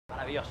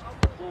Maravilloso.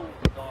 1,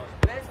 2,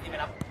 3 y me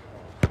la... 1,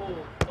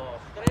 2,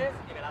 3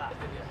 y me la da.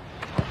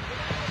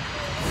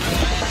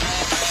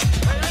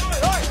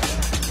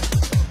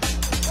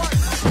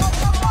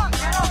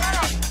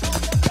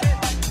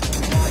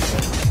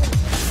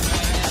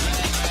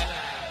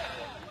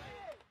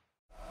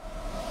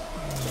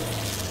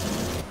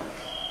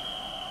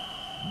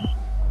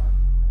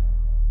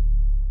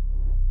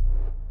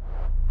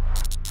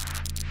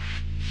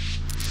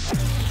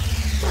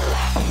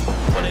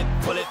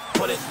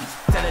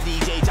 Tell the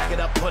DJ, jack it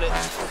up, pull it.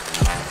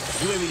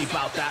 You ain't really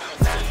about that.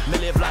 Me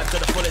live life to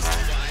the fullest.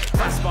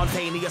 Fast,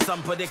 spontaneous,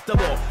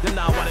 unpredictable. You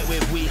know want it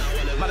with we.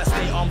 Man, I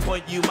stay on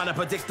point, you man are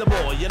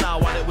predictable. You know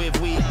want it with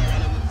we.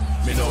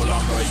 Me no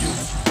longer a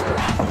youth.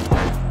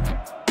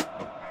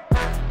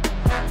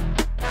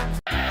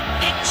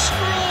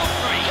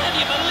 Extraordinary, can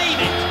you believe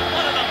it?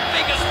 One of the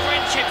biggest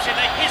friendships in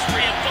the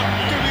history of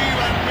football. ¡Que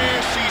vivan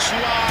Messi,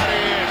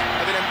 Suárez!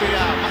 La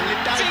delantera más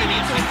letal del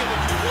mundo.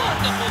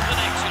 Wonderful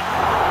connection.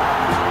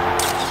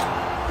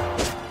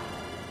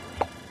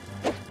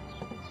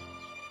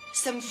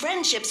 Some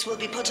friendships will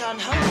be put on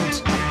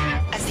hold.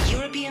 As the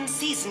European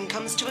season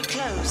comes to a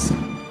close,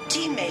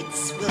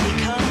 teammates will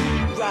become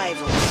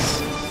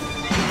rivals.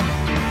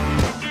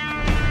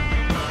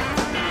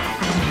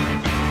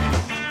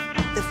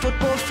 The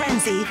football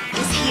frenzy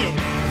is here.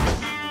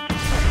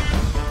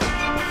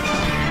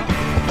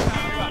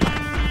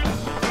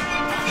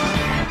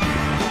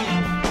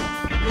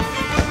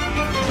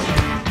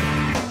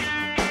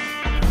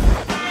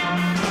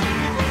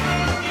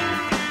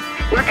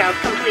 Workout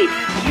complete.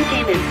 You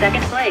came in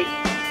second place.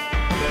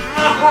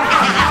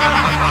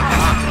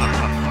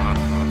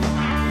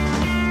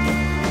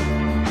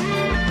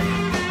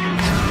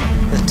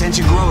 The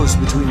tension grows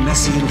between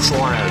Messi and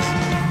Suarez.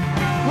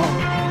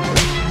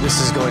 This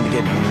is going to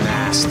get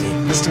nasty.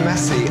 Mr.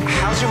 Messi,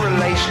 how's your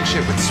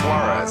relationship with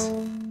Suarez?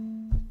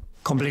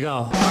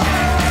 Complicado.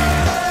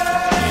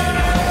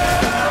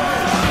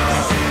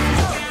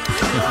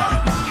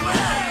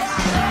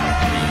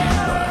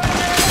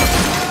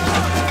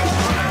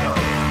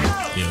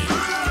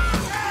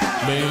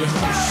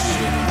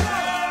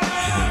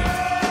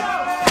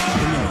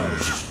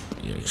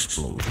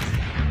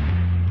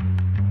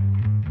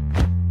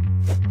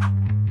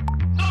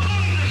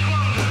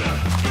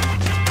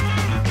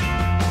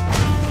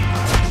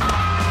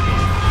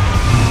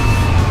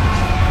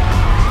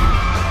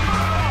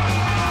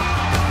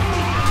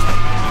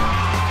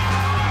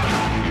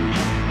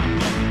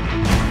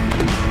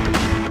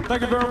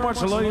 Thank you very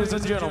much, ladies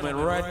and gentlemen.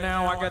 Right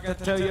now, I got to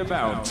tell you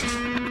about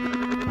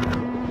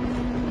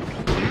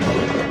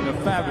the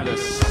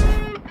fabulous,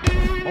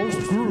 most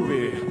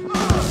groovy,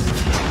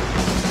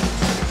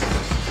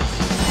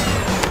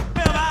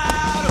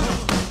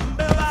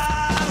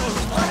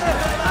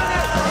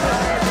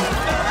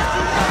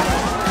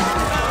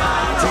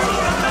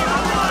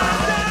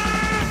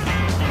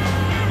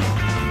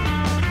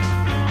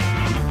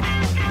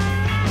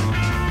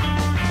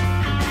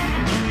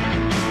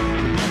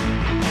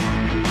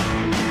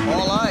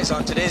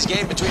 on today's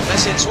game between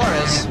Messi and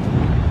Suarez.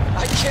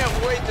 I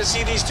can't wait to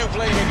see these two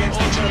playing against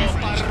each other.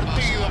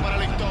 Partido para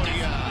la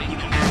historia. You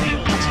can feel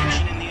the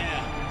tension in the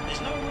air.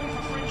 There's no room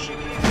for friendship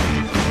here.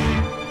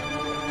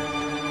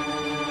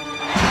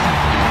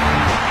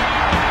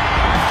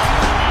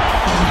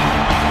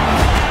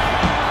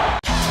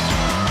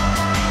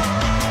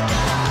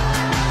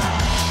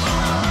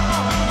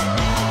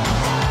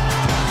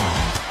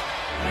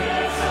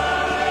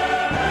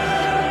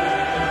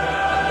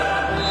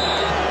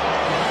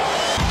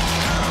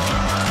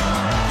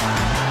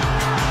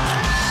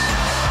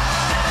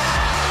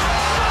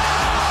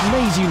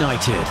 Leeds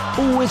United,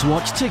 always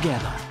watch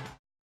together.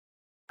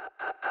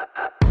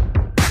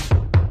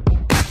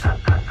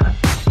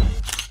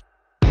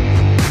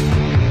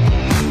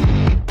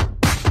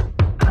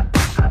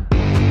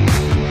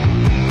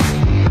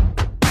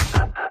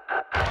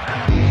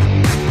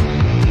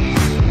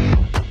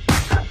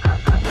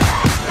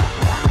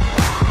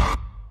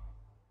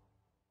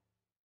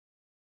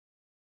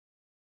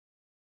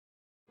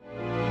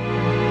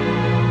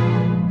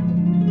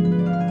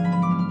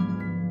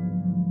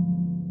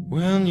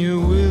 When you're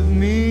with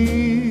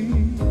me,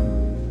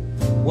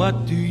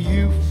 what do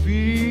you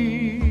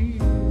feel?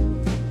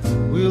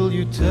 Will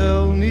you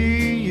tell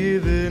me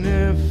even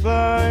if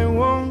I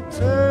won't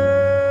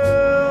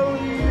tell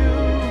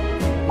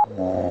you?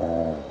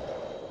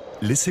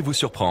 Laissez-vous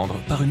surprendre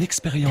par une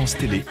expérience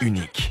télé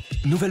unique.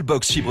 Nouvelle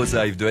box fibre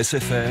Zive de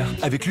SFR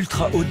avec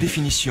l'ultra haute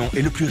définition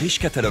et le plus riche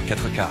catalogue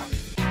 4K.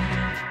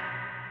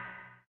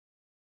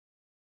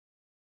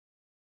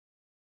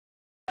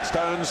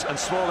 Stones and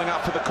Smalling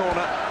up for the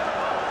corner.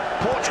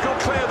 Portugal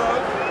clear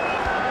though.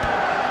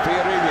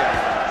 Fiorini.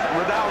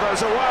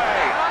 Ronaldo's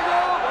away.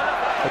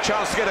 A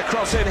chance to get a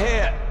cross in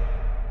here.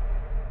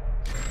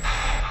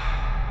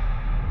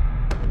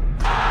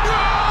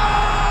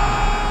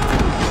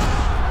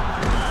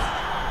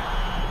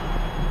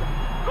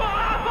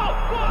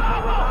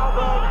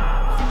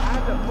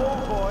 And the ball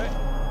boy. It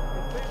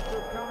seems to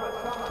have come at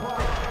some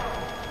point.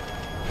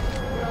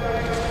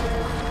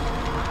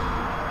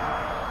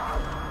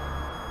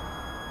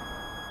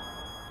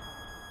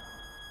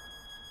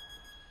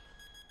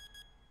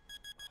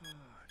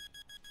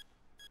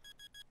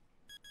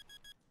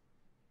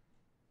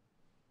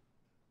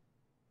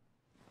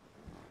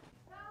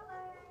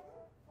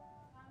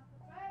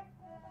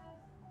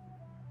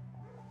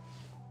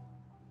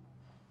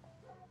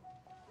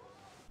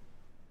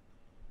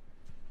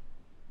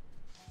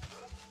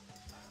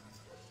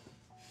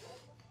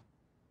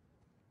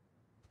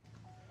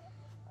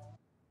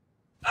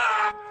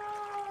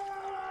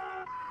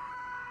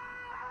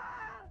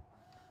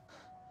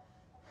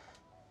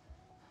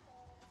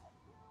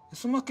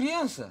 sou uma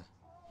criança.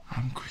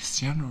 I'm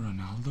Cristiano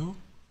Ronaldo.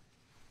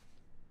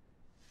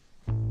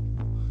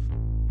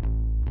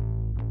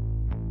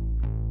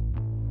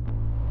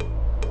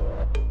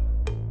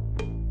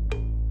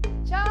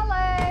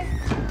 Charlie!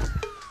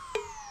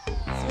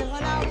 Sr.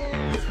 Ronaldo!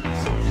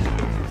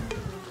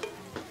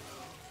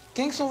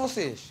 Quem que são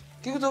vocês?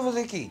 O que eu estou a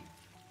fazer aqui?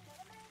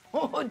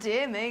 Oh,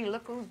 dear me,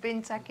 look who's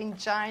been taking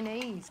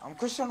Chinese. I'm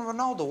Cristiano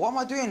Ronaldo. What am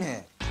I doing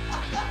here?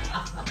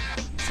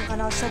 Sr.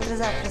 Ronaldo está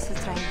atrasado para o seu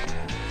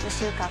treino.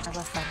 Deixei o carro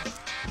lá fora.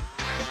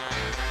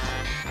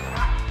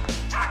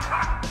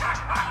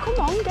 Come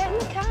on, get in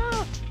the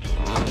car.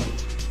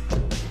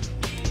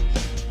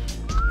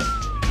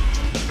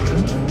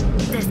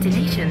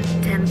 Destination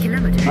 10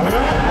 kilometers.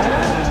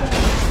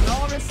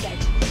 Laura said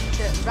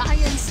that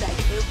Ryan said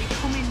he'll be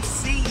coming to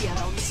see you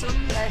on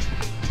Sunday.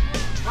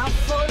 Have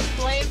fun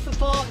playing for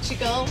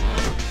Portugal.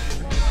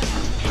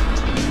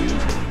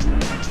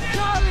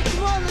 Charlie,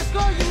 come on, let's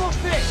go, you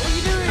muppet! What are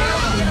you doing?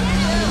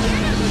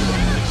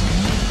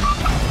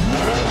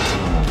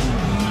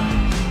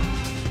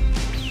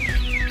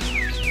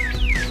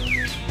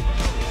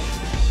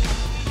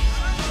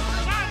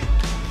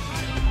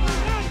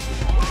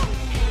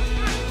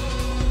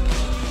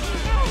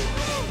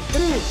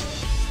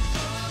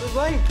 Tudo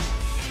bem?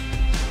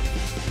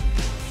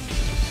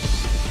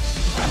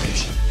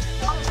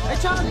 Hey,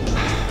 Charlie!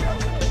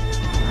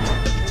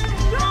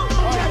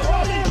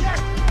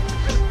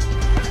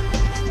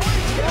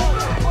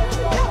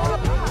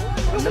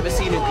 I've never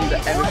seen a group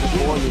that everybody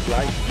look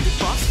like.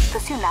 Posso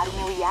estacionar o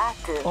meu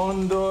iate?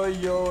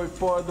 Onde eu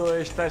posso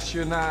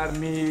estacionar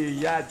meu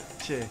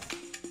iate?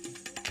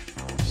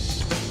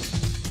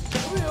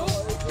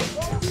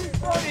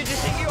 Who do you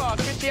think you are,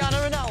 Cristiano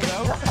Ronaldo?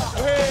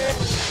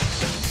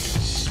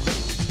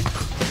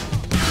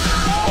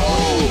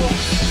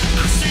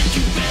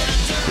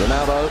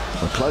 Ronaldo,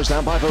 closed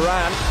down by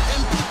Varane.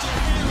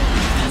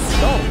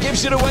 Oh,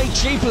 gives it away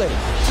cheaply.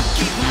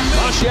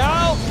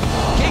 Martial,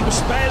 keeper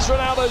spares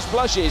Ronaldo's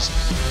blushes.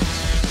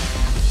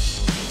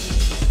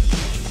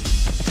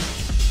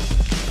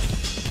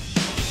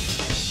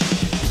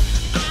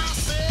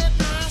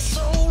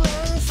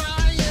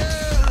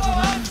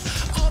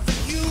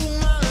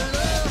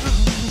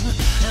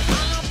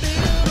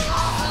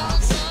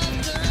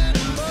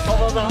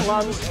 Follow that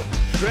one.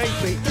 Great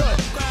beat. Good.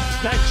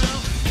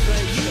 Thanks.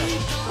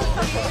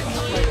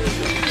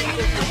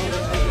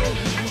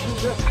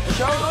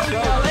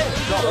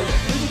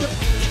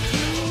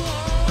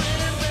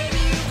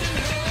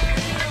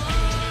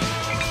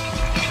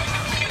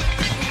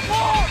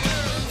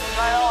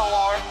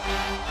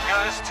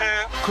 Goes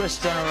to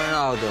Cristiano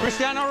Ronaldo.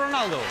 Cristiano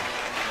Ronaldo.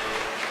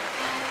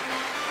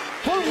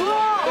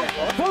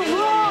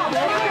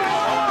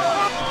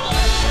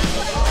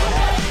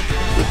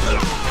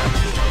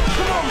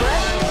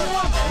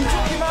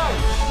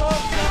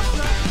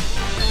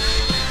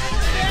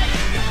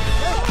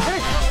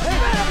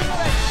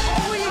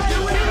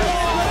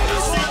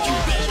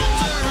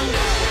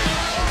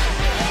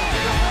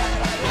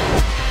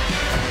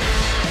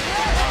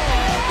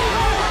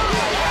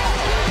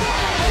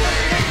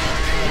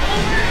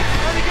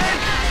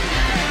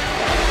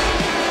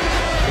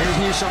 Here's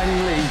new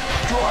signing Lee,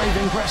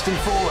 driving Preston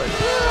forward.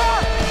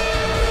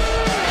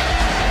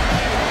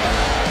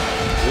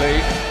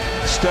 Lee,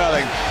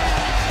 Sterling,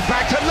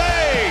 back to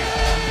Lee!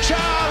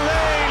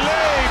 Charlie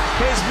Lee!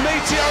 His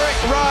meteoric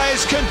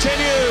rise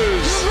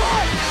continues!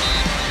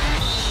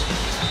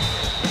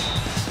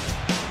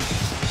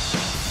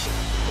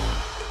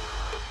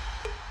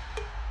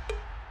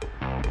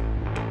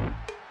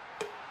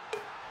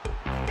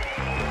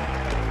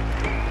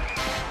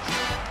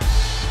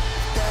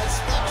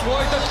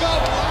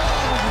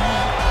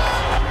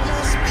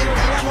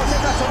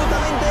 Es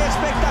absolutamente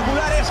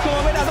espectacular, es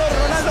como ver a dos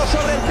Ronaldo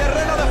sobre el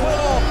terreno de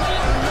juego.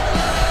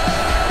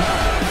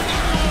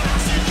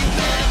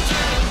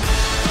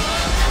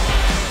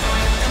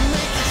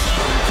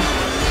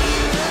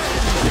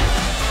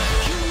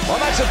 Well,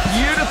 that's a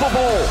beautiful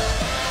ball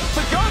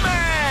for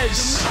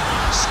Gomez.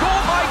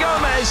 Scored by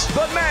Gomez,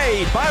 but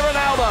made by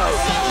Ronaldo.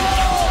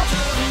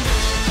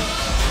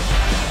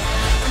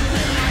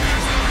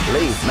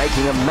 Lee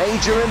making a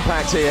major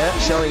impact here,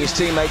 showing his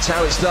teammates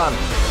how it's done.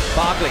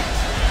 Barkley.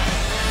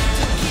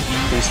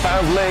 He's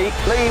found Lee.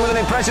 Lee with an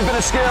impressive bit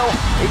of skill.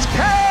 It's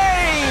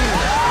Kane!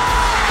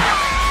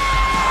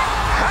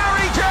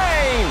 Harry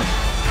Kane!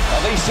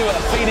 Well, these two are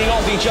feeding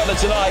off each other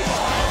tonight.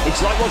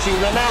 It's like watching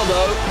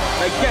Ronaldo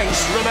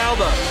against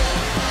Ronaldo.